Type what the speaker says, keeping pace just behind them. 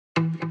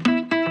You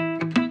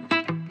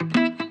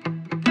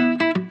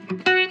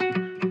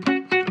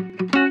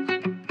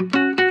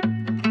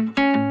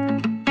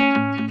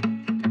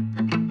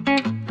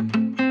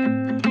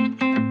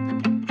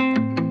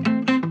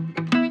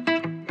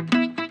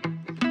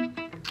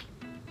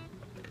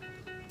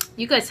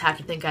guys have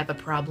to think I have a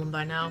problem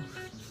by now.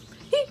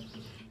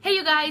 Hey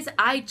you guys,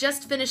 I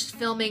just finished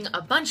filming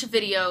a bunch of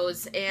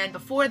videos, and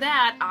before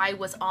that I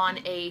was on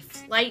a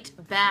flight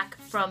back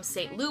from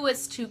St.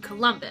 Louis to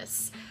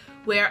Columbus,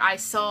 where I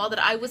saw that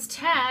I was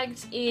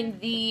tagged in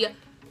the,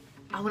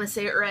 I want to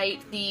say it right,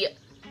 the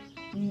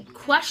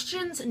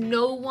questions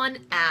no one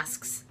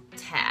asks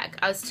tag.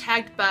 I was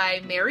tagged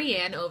by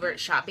Marianne over at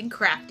Shopping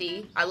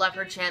Crafty. I love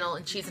her channel,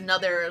 and she's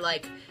another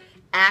like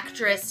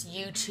actress,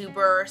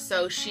 YouTuber,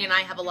 so she and I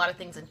have a lot of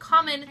things in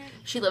common.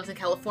 She lives in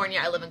California,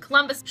 I live in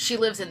Columbus. She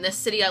lives in this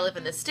city, I live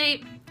in this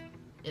state.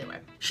 Either way.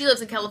 She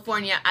lives in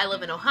California, I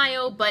live in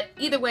Ohio, but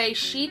either way,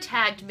 she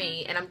tagged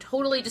me, and I'm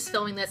totally just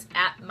filming this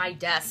at my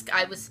desk.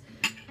 I was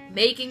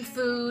making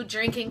food,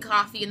 drinking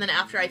coffee, and then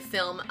after I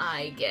film,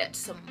 I get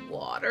some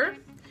water.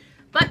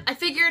 But I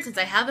figured since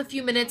I have a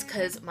few minutes,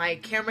 because my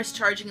camera's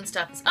charging and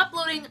stuff is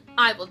uploading,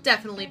 I will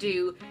definitely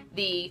do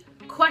the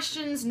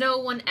questions no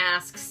one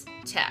asks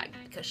tag,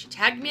 because she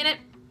tagged me in it.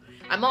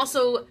 I'm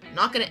also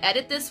not going to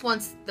edit this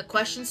once the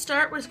questions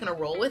start. We're just going to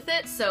roll with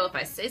it, so if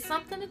I say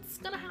something, it's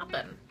going to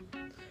happen.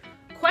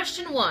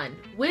 Question 1.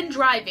 When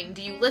driving,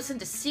 do you listen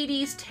to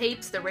CDs,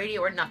 tapes, the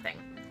radio, or nothing?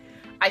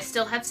 I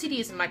still have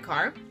CDs in my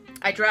car.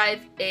 I drive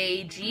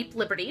a Jeep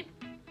Liberty.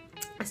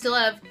 I still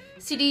have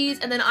CDs,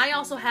 and then I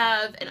also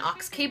have an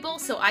aux cable,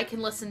 so I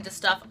can listen to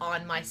stuff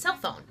on my cell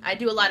phone. I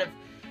do a lot of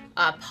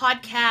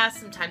podcasts,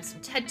 sometimes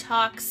some TED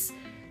Talks,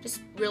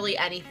 just really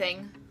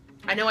anything.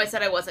 I know I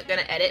said I wasn't going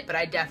to edit, but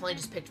I definitely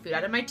just picked food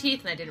out of my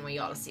teeth, and I didn't want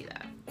y'all to see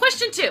that.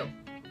 Question 2.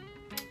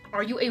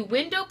 Are you a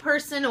window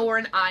person or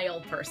an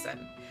aisle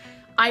person?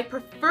 I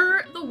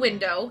prefer the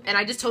window, and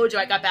I just told you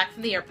I got back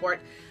from the airport.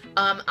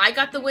 I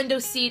got the window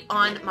seat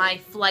on my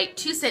flight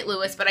to St.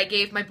 Louis, but I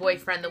gave my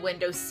boyfriend the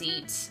window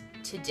seat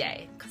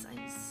today, because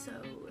I'm so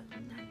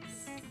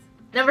nice.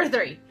 Number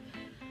 3.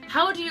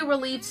 How do you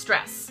relieve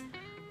stress?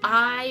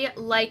 I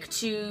like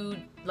to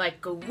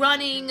go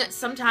running.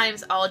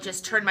 Sometimes I'll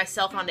just turn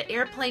myself onto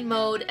airplane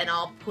mode and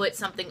I'll put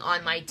something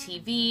on my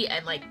TV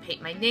and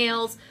paint my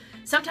nails.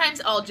 Sometimes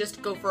I'll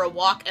just go for a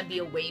walk and be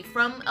away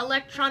from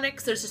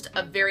electronics. There's just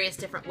various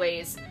different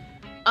ways.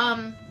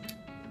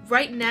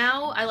 Right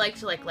now I like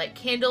to light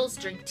candles,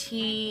 drink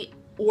tea,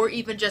 or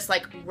even just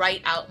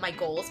write out my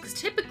goals. Because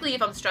typically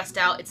if I'm stressed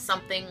out, it's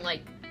something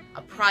like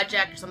a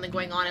project or something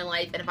going on in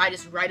life, and if I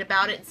just write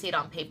about it and see it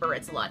on paper,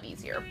 it's a lot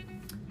easier.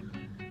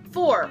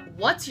 4.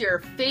 What's your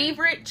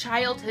favorite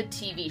childhood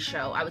TV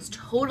show? I was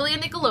totally a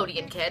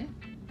Nickelodeon kid,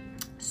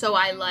 so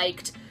I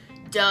liked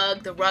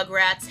Doug, the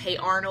Rugrats, Hey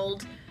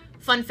Arnold.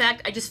 Fun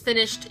fact, I just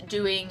finished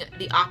doing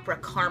the opera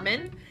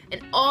Carmen,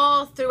 and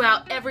all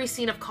throughout every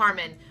scene of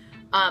Carmen,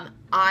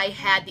 I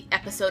had the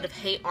episode of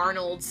Hey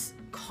Arnold's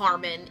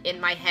Carmen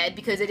in my head,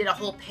 because they did a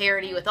whole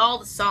parody with all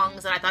the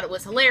songs, and I thought it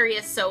was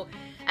hilarious. So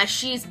as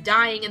she's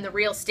dying in the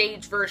real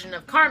stage version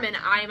of Carmen,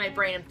 in my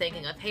brain am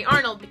thinking of Hey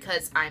Arnold,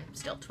 because I'm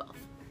still 12.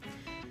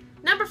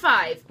 Number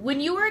 5, when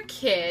you were a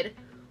kid,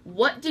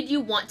 what did you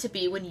want to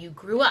be when you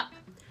grew up?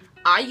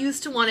 I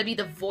used to want to be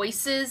the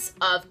voices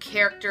of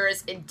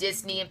characters in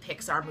Disney and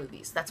Pixar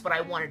movies. That's what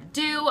I wanted to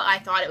do. I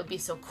thought it would be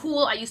so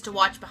cool. I used to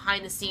watch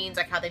behind the scenes,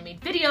 how they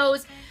made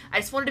videos. I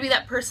just wanted to be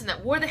that person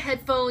that wore the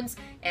headphones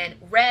and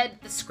read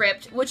the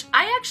script, which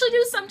I actually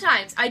do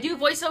sometimes. I do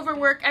voiceover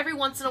work every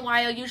once in a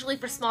while, usually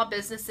for small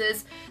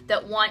businesses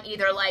that want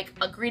either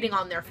a greeting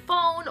on their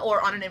phone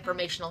or on an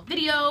informational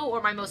video,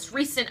 or my most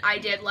recent I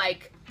did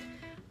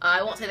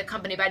I won't say the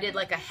company, but I did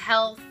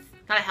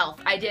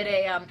I did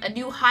a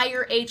new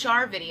hire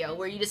HR video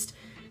where you just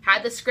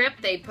had the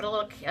script, they put a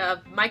little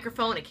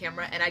microphone, a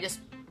camera, and I just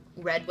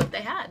read what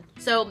they had.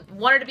 So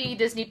wanted to be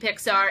Disney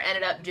Pixar,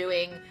 ended up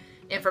doing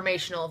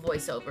informational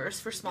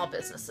voiceovers for small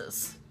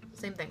businesses.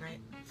 Same thing, right?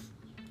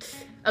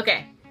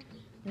 Okay.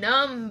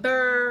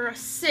 Number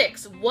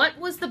 6. What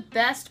was the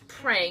best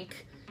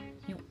prank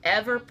you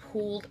ever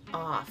pulled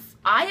off?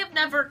 I have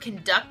never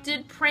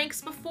conducted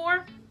pranks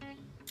before.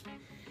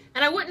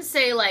 And I wouldn't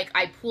say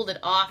I pulled it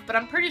off, but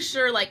I'm pretty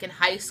sure in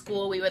high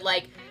school we would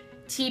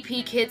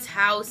TP kids'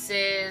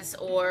 houses,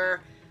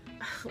 or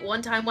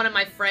one time one of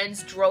my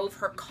friends drove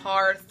her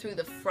car through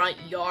the front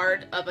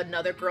yard of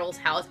another girl's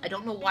house. I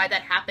don't know why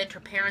that happened. Her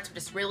parents were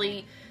just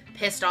really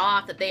pissed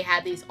off that they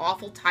had these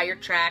awful tire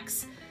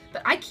tracks.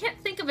 But I can't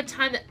think of a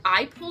time that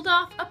I pulled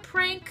off a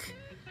prank.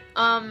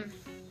 I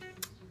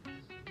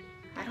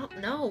don't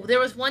know. There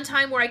was one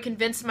time where I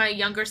convinced my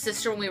younger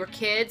sister when we were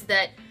kids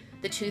that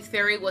the tooth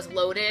fairy was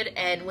loaded,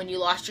 and when you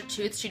lost your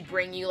tooth, she'd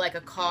bring you a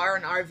car,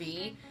 an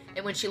RV.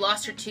 And when she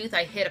lost her tooth,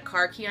 I hid a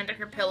car key under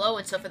her pillow,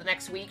 and so for the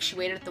next week, she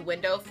waited at the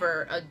window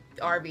for a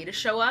RV to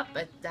show up.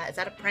 But is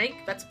that a prank?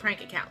 That's a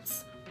prank, it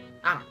counts.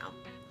 I don't know.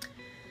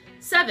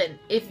 7.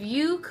 If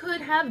you could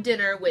have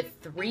dinner with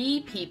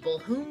 3 people,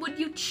 whom would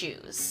you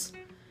choose?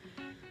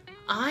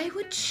 I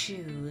would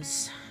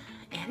choose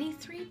any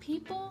three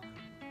people?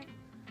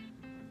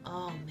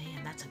 Oh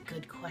man, that's a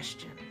good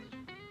question.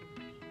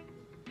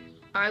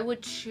 I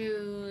would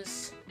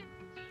choose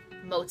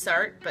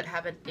Mozart, but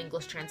have an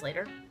English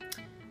translator.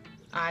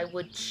 I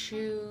would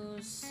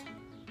choose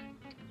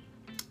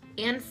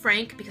Anne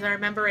Frank, because I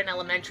remember in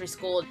elementary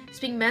school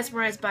just being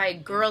mesmerized by a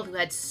girl who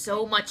had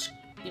so much,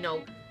 you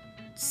know,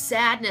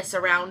 sadness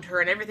around her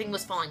and everything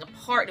was falling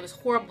apart. It was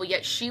horrible,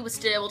 yet she was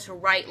still able to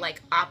write,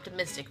 like,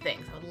 optimistic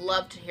things. I would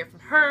love to hear from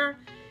her.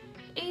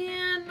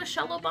 And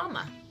Michelle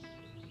Obama.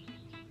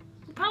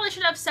 We probably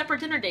should have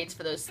separate dinner dates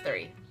for those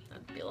three.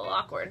 That'd be a little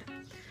awkward.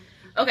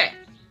 Okay.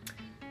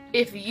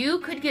 If you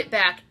could get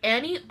back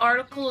any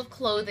article of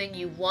clothing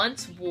you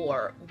once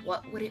wore,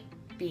 what would it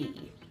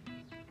be?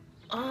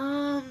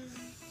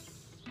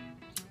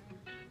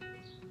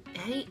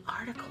 Any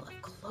article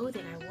of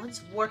clothing I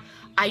once wore.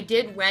 I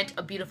did rent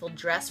a beautiful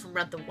dress from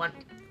Rent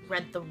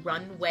the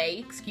Runway,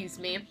 excuse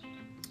me,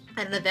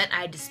 at an event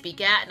I had to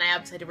speak at, and I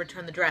obviously had to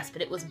return the dress,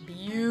 but it was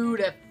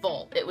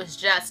beautiful. It was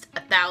just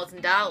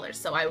 $1,000,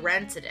 so I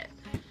rented it.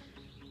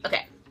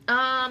 Okay,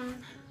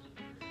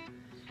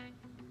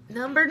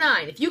 number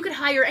 9. If you could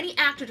hire any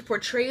actor to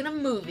portray in a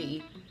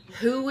movie,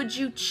 who would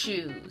you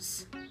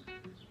choose?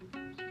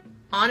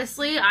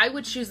 Honestly, I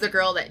would choose the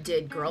girl that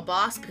did Girl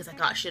Boss because I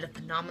thought she did a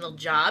phenomenal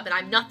job, and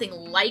I'm nothing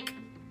like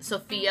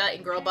Sophia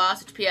in Girl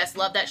Boss, which P.S.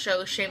 love that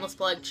show, shameless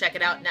plug, check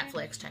it out,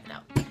 Netflix, check it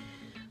out.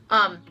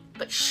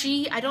 But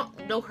I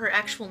don't know her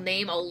actual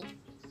name, I'll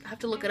have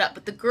to look it up,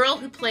 but the girl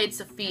who played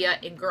Sophia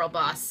in Girl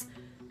Boss,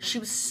 she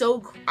was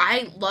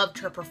I loved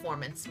her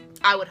performance.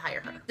 I would hire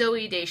her.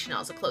 Zooey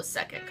Deschanel's a close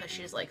second because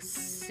she's like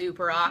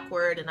super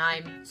awkward and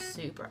I'm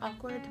super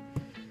awkward.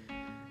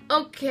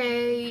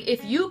 Okay,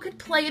 if you could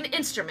play an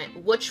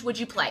instrument, which would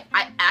you play?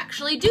 I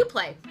actually do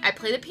play. I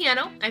play the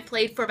piano. I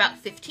played for about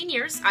 15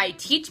 years. I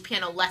teach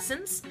piano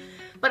lessons.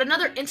 But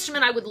another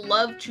instrument I would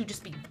love to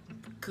just be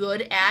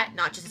good at,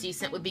 not just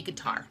decent, would be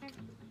guitar.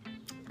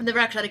 I've never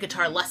actually had a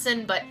guitar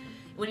lesson, but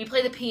when you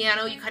play the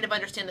piano, you kind of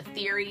understand the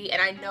theory,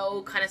 and I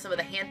know kind of some of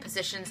the hand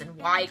positions and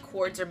why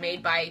chords are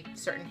made by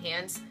certain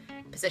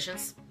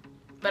positions.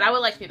 But I would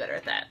like to be better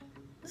at that.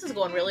 This is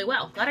going really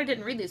well. Glad I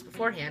didn't read these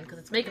beforehand because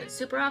it's making it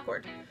super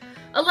awkward.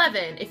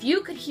 11. If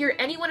you could hear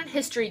anyone in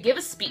history give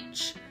a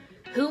speech,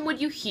 whom would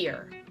you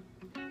hear?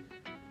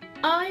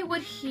 I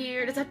would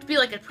hear... Does it have to be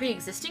like a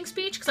pre-existing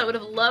speech? Because I would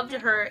have loved to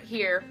have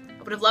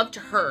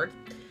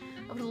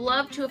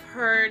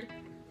heard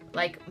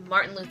like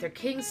Martin Luther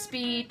King's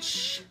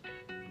speech.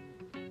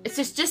 It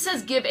just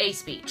says give a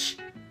speech.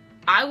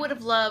 I would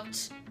have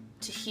loved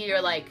to hear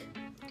like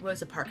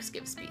Rosa Parks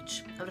give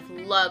speech. I would have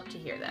loved to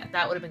hear that.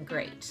 That would have been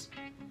great.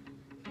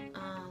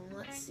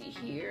 Let's see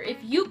here. If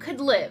you could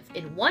live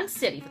in one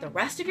city for the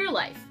rest of your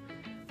life,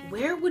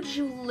 where would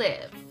you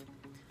live?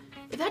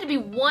 If it had to be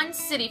one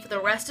city for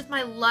the rest of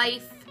my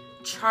life,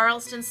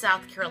 Charleston,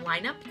 South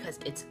Carolina, because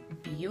it's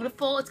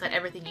beautiful. It's got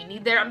everything you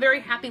need there. I'm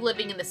very happy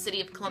living in the city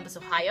of Columbus,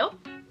 Ohio,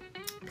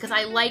 because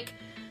I like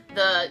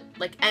the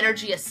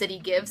energy a city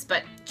gives,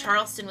 but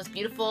Charleston was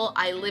beautiful.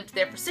 I lived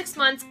there for 6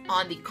 months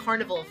on the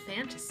Carnival of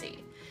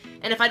Fantasy.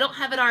 And if I don't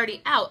have it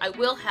already out, I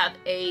will have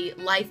a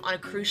Life on a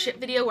Cruise Ship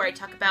video where I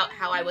talk about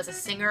how I was a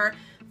singer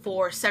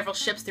for several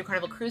ships through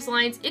Carnival Cruise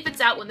Lines. If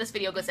it's out when this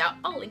video goes out,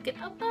 I'll link it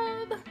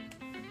above.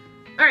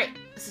 Alright,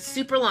 this is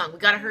super long. We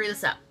gotta hurry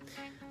this up.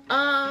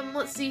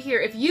 Let's see here.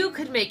 If you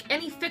could make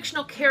any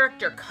fictional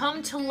character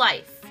come to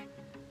life,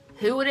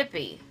 who would it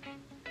be?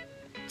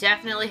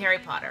 Definitely Harry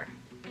Potter.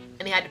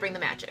 And he had to bring the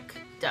magic.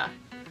 Duh.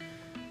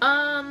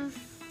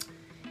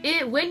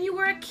 When you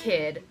were a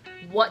kid,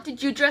 what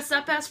did you dress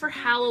up as for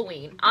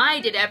Halloween? I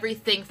did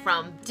everything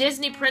from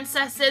Disney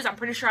princesses. I'm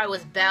pretty sure I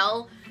was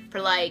Belle for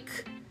like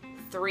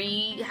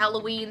 3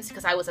 Halloweens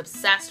because I was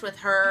obsessed with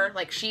her.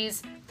 Like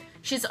she's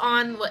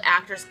on what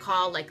actors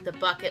call like the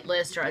bucket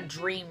list or a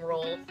dream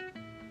role.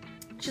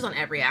 She's on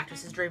every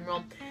actress's dream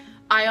role.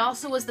 I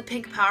also was the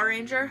Pink Power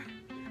Ranger.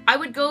 I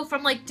would go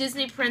from like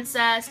Disney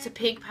princess to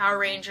Pink Power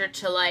Ranger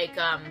to like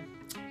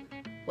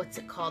what's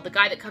it called? The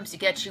guy that comes to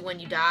get you when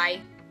you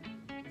die.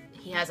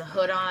 He has a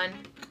hood on.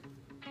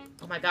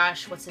 Oh my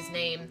gosh, what's his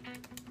name?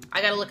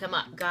 I gotta look him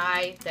up.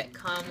 Guy that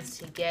comes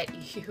to get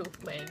you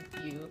when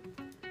you...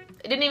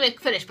 I didn't even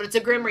finish, but it's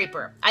a Grim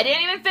Reaper. I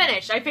didn't even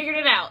finish. I figured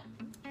it out.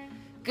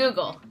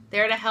 Google.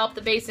 There to help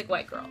the basic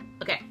white girl.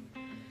 Okay.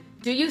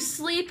 Do you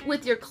sleep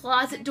with your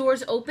closet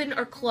doors open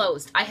or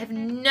closed? I have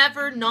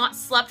never not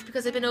slept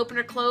because they've been open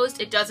or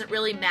closed. It doesn't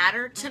really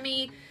matter to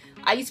me.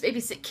 I used to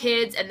babysit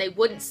kids and they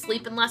wouldn't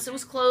sleep unless it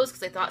was closed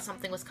because they thought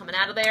something was coming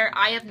out of there.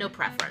 I have no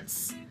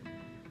preference.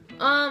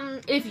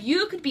 If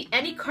you could be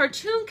any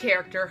cartoon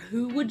character,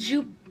 who would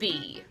you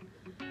be?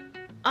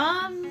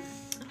 I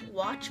don't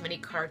watch many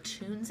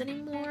cartoons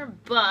anymore,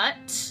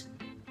 but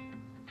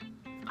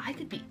I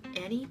could be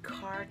any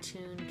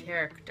cartoon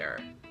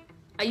character.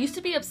 I used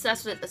to be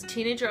obsessed with, as a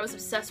teenager, I was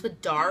obsessed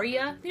with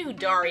Daria. If you know who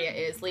Daria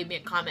is, leave me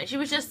a comment. She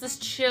was just this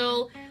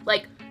chill,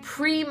 like,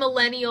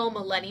 pre-millennial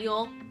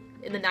millennial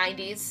in the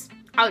 90s.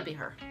 I would be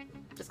her.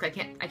 Just I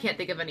can't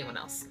think of anyone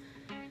else.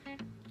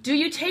 Do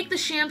you take the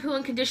shampoo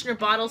and conditioner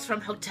bottles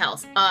from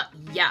hotels?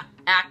 Yeah.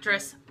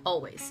 Actress,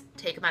 always.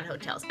 Take them at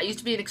hotels. I used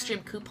to be an extreme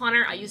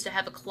couponer. I used to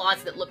have a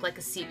closet that looked like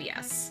a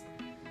CVS.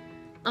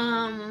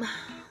 Let's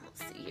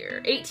see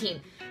here.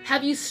 18.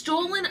 Have you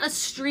stolen a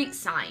street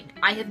sign?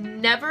 I have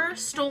never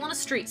stolen a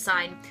street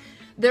sign.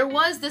 There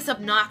was this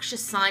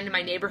obnoxious sign in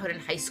my neighborhood in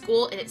high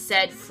school, and it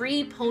said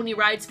free pony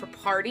rides for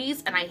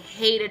parties, and I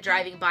hated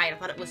driving by it. I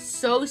thought it was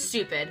so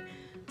stupid.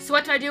 So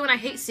what do I do when I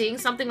hate seeing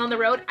something on the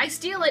road? I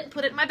steal it and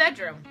put it in my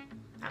bedroom.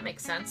 That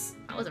makes sense.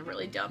 I was a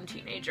really dumb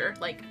teenager.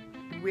 Like,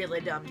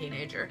 really dumb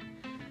teenager.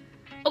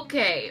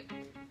 Okay.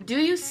 Do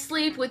you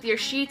sleep with your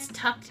sheets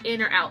tucked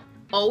in or out?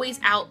 Always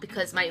out,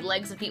 because my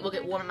legs and feet will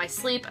get warm in my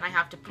sleep, and I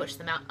have to push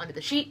them out under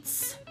the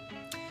sheets.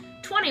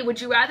 20.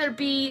 Would you rather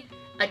be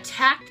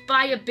attacked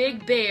by a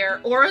big bear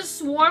or a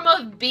swarm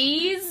of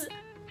bees?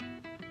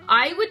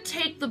 I would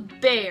take the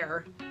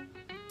bear,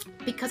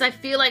 because I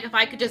feel like if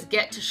I could just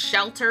get to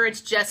shelter, it's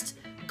just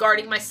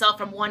guarding myself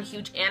from one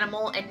huge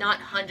animal and not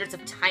hundreds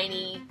of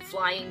tiny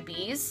flying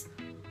bees.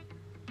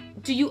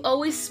 Do you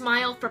always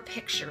smile for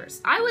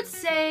pictures? I would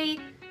say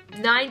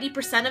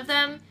 90% of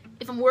them.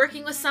 If I'm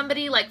working with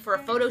somebody, like for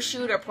a photo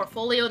shoot or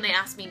portfolio, and they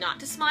ask me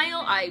not to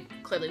smile, I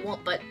clearly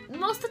won't, but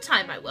most of the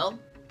time I will.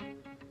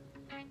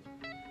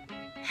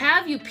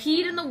 Have you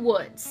peed in the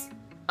woods?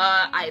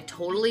 I have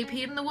totally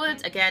peed in the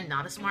woods. Again,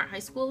 not a smart high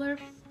schooler.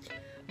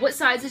 What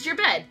size is your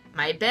bed?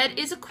 My bed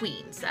is a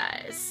queen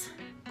size.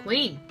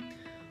 Queen.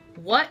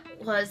 What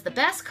was the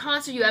best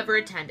concert you ever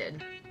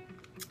attended?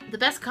 The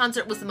best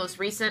concert was the most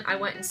recent. I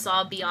went and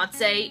saw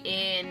Beyonce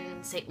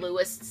in St.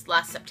 Louis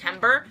last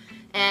September,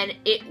 and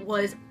it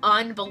was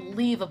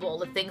unbelievable.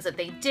 The things that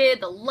they did,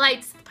 the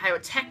lights, the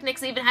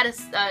pyrotechnics. They even had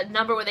a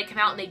number where they come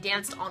out and they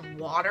danced on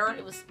water.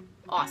 It was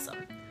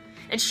awesome.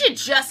 And she had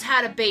just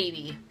had a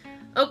baby.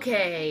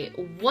 Okay,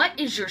 what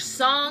is your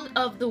song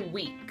of the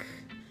week?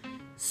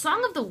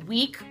 Song of the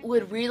week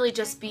would really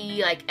just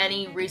be like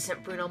any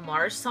recent Bruno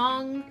Mars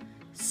song.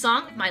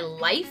 Song of my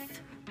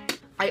life.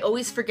 I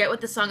always forget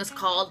what the song is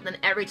called, and then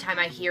every time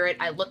I hear it,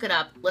 I look it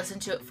up, listen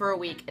to it for a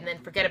week, and then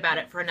forget about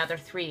it for another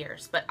 3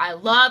 years. But I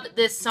love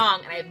this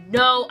song, and I have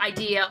no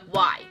idea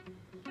why.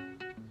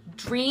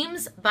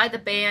 Dreams by the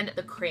band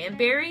The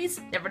Cranberries.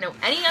 Never know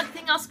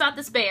anything else about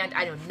this band.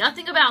 I know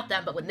nothing about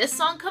them, but when this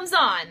song comes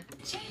on,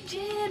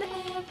 changing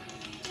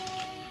every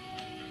day,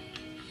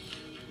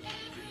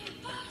 every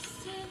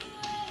possible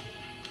way,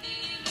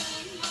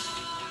 even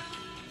more,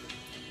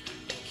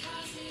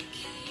 because it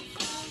came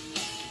from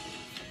me.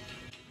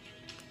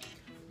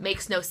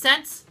 Makes no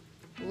sense.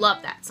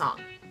 Love that song.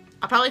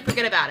 I'll probably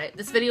forget about it.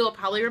 This video will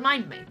probably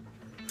remind me.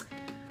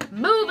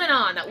 Moving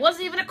on. That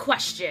wasn't even a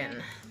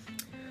question.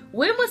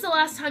 When was the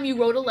last time you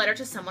wrote a letter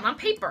to someone on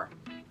paper?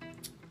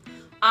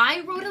 I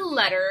wrote a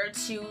letter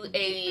to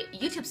a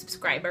YouTube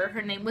subscriber.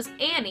 Her name was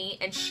Annie,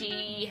 and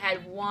she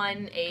had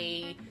won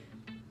a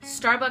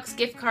Starbucks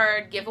gift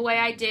card giveaway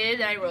I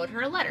did, and I wrote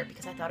her a letter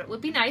because I thought it would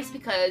be nice,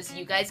 because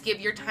you guys give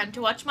your time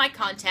to watch my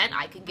content.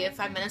 I can give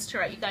 5 minutes to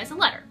write you guys a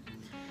letter.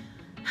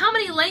 How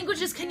many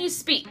languages can you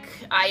speak?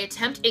 I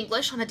attempt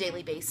English on a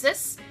daily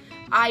basis.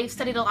 I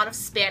studied a lot of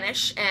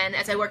Spanish, and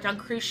as I worked on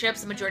cruise ships,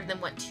 the majority of them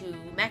went to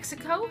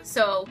Mexico,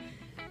 so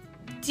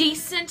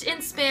decent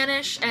in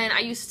Spanish, and I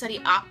used to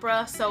study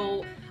opera,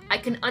 so I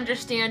can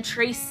understand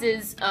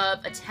traces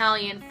of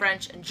Italian,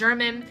 French, and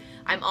German.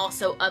 I'm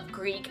also of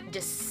Greek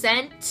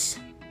descent.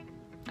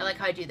 I like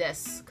how I do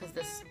this, because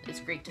this is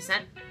Greek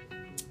descent.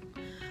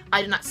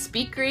 I do not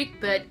speak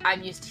Greek, but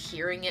I'm used to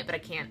hearing it, but I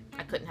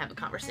couldn't have a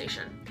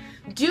conversation.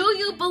 Do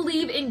you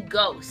believe in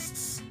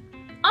ghosts?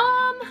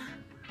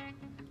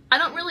 I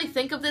don't really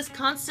think of this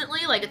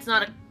constantly, like it's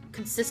not a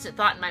consistent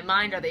thought in my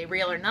mind, are they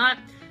real or not?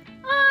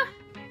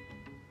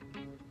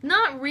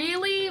 Not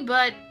really,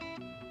 but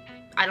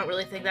I don't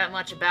really think that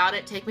much about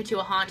it. Take me to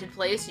a haunted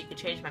place, you could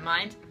change my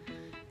mind.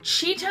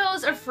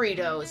 Cheetos or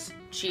Fritos?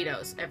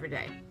 Cheetos, every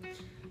day.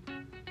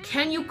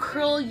 Can you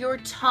curl your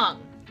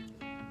tongue?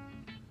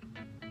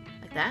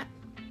 Like that?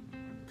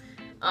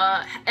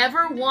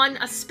 Ever won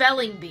a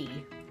spelling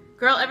bee?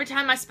 Girl, every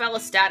time I spell a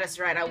status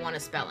right, I want a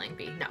spelling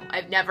bee. No,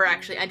 I've never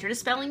actually entered a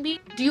spelling bee.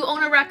 Do you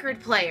own a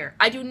record player?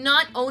 I do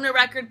not own a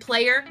record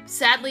player.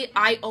 Sadly,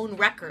 I own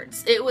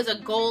records. It was a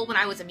goal when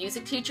I was a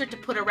music teacher to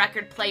put a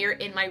record player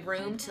in my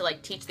room to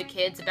like teach the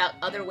kids about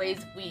other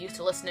ways we used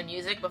to listen to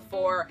music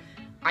before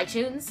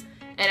iTunes.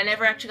 And I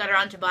never actually got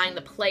around to buying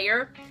the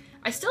player.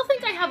 I still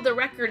think I have the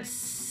records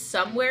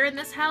somewhere in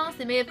this house.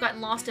 They may have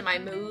gotten lost in my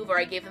move or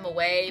I gave them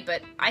away,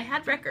 but I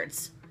had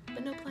records,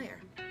 but no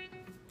player.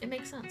 It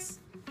makes sense.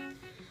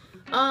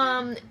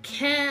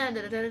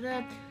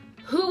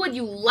 Who would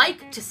you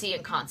like to see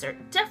in concert?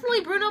 Definitely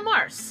Bruno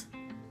Mars.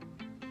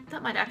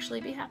 That might actually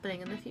be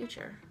happening in the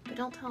future, but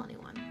don't tell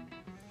anyone.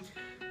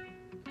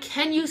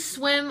 Can you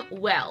swim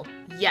well?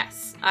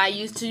 Yes. I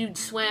used to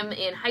swim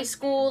in high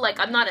school. Like,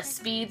 I'm not a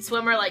speed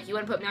swimmer, like you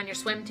wouldn't put me on your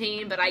swim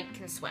team, but I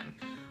can swim.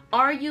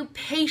 Are you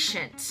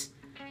patient?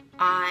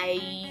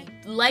 I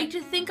like to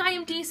think I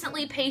am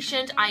decently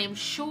patient. I am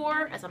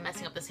sure, as I'm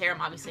messing up this hair, I'm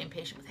obviously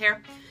impatient with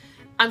hair.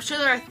 I'm sure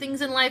there are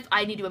things in life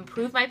I need to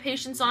improve my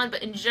patience on,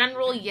 but in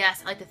general,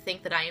 yes, I like to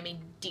think that I am a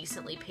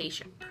decently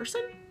patient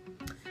person.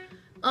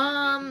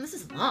 This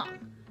is long.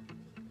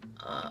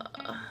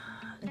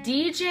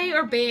 DJ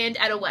or band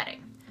at a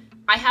wedding?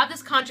 I have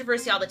this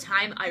controversy all the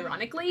time,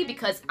 ironically,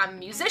 because I'm a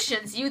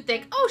musician, so you'd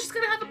think, oh, she's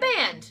gonna have a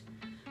band.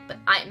 But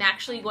I'm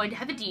actually going to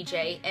have a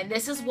DJ, and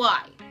this is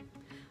why.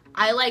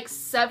 I like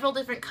several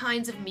different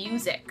kinds of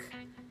music,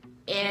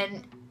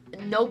 and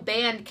no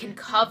band can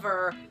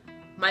cover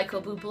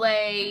Michael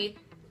Bublé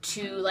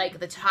to like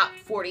the top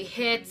 40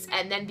 hits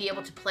and then be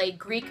able to play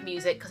Greek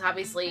music, because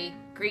obviously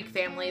Greek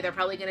family, they're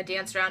probably going to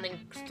dance around and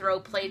throw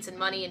plates and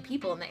money and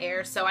people in the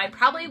air, so I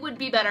probably would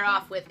be better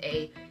off with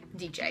a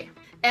DJ.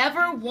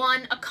 Ever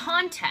won a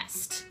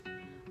contest?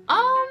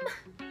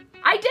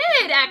 I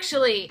did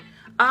actually.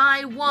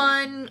 I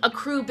won a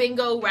crew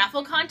bingo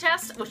raffle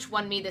contest, which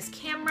won me this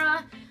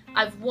camera.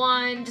 I've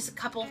won just a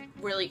couple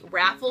really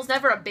raffles,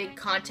 never a big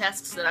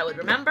contest that I would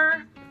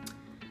remember.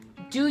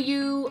 Do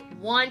you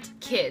want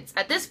kids?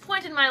 At this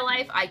point in my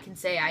life, I can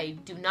say I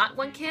do not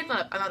want kids.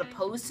 I'm not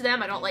opposed to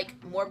them. I don't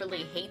like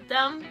morbidly hate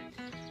them.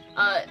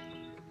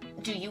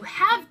 Do you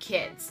have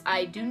kids?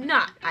 I do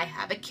not. I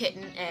have a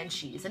kitten and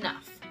she's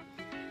enough.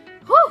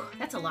 Whew,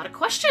 that's a lot of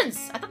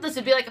questions. I thought this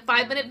would be like a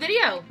 5-minute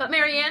video. But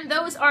Marianne,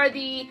 those are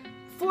the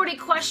 40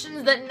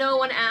 questions that no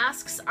one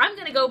asks. I'm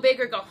gonna go big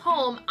or go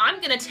home. I'm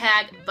gonna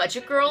tag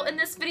BudgetGirl in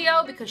this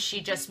video because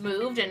she just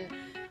moved and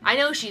I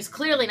know she's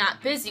clearly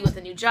not busy with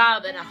a new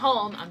job and a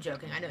home. I'm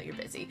joking, I know you're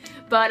busy.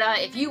 But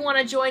if you want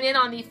to join in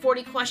on the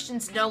 40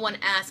 questions no one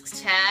asks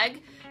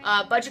tag,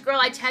 BudgetGirl,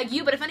 I tag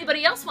you, but if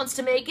anybody else wants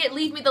to make it,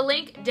 leave me the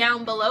link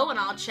down below and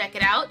I'll check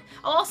it out.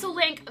 I'll also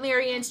link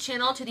Marianne's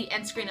channel to the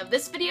end screen of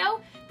this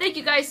video. Thank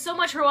you guys so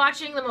much for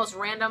watching the most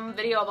random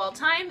video of all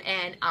time,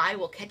 and I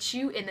will catch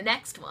you in the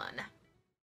next one.